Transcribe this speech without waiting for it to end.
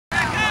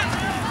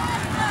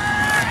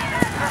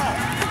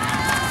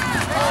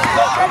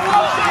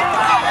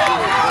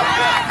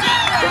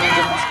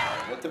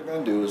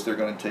going to do is they're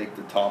going to take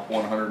the top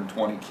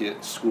 120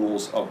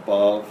 schools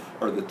above,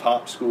 or the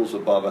top schools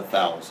above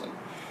 1,000.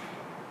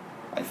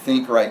 I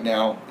think right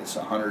now it's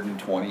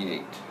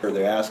 128.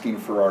 They're asking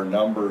for our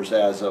numbers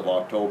as of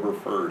October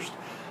 1st.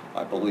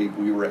 I believe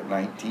we were at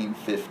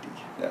 1950.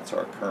 That's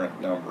our current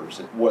numbers.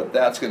 What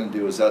that's going to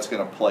do is that's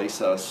going to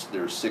place us,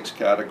 there's 6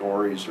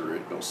 categories, or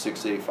it goes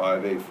 6A,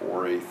 5A,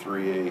 4A,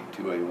 3A,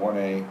 2A,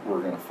 1A.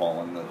 We're going to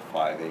fall in the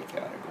 5A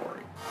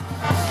category.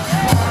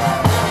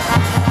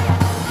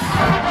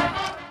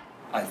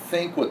 I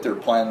think what they're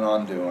planning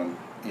on doing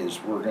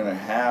is we're going to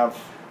have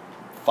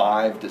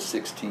 5 to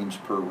 6 teams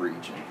per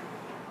region.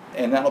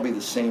 And that'll be the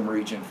same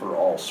region for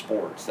all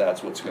sports.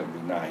 That's what's going to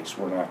be nice.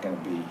 We're not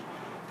going to be,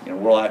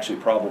 we'll actually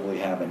probably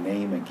have a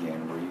name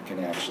again where you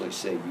can actually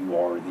say you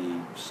are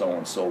the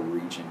so-and-so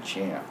region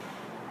champ.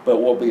 But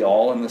we'll be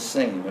all in the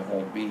same. It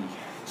won't be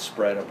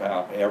spread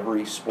about.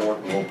 Every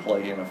sport will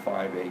play in a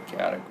 5A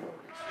category.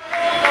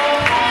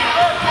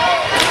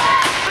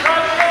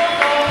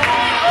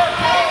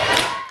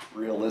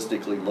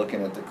 Realistically,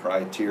 looking at the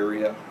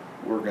criteria,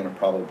 we're going to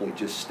probably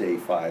just stay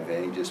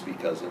 5A just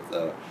because of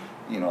the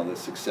the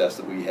success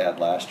that we had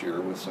last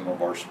year with some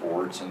of our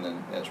sports, and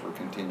then as we're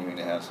continuing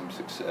to have some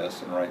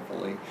success, and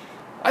rightfully.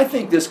 I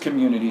think this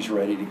community's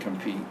ready to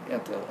compete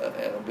at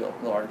a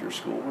larger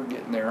school. We're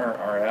getting there.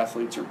 Our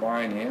athletes are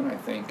buying in. I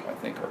think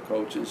our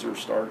coaches are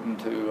starting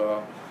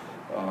to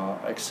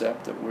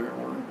accept that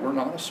we're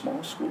not a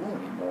small school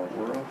anymore.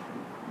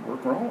 We're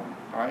growing.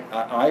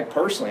 I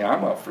personally,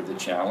 I'm up for the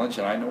challenge,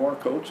 and I know our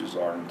coaches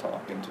are in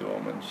talking to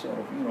them, and so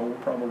we'll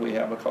probably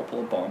have a couple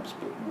of bumps,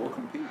 but we'll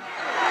compete.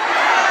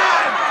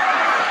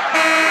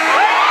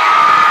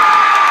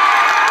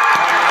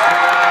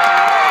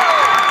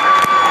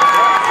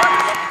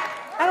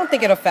 I don't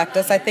think it'll affect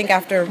us. I think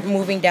after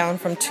moving down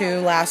from 2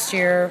 last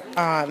year,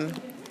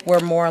 we're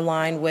more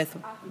aligned with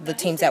the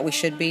teams that we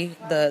should be.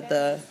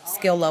 The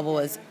skill level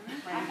is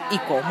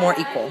more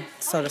equal,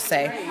 so to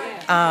say.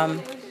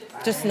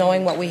 Just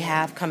knowing what we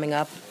have coming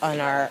up on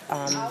our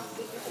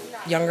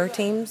younger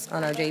teams,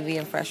 on our JV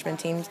and freshman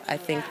teams, I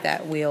think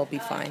that we'll be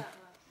fine.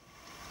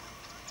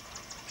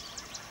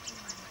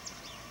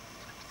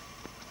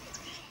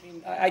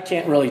 I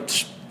can't really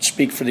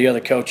speak for the other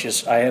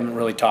coaches. I haven't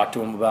really talked to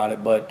them about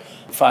it, but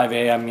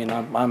 5A, I mean,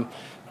 I'm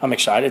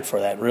excited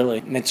for that, really.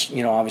 And it's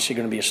obviously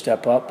going to be a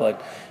step up,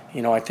 but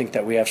I think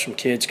that we have some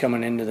kids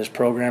coming into this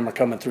program or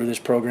coming through this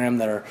program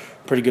that are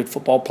pretty good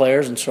football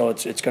players, and so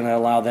it's going to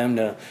allow them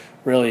to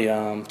really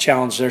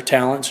challenge their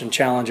talents and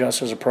challenge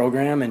us as a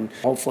program, and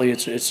hopefully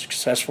it's a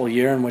successful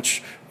year in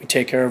which we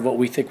take care of what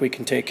we think we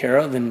can take care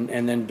of and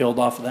then build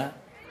off of that.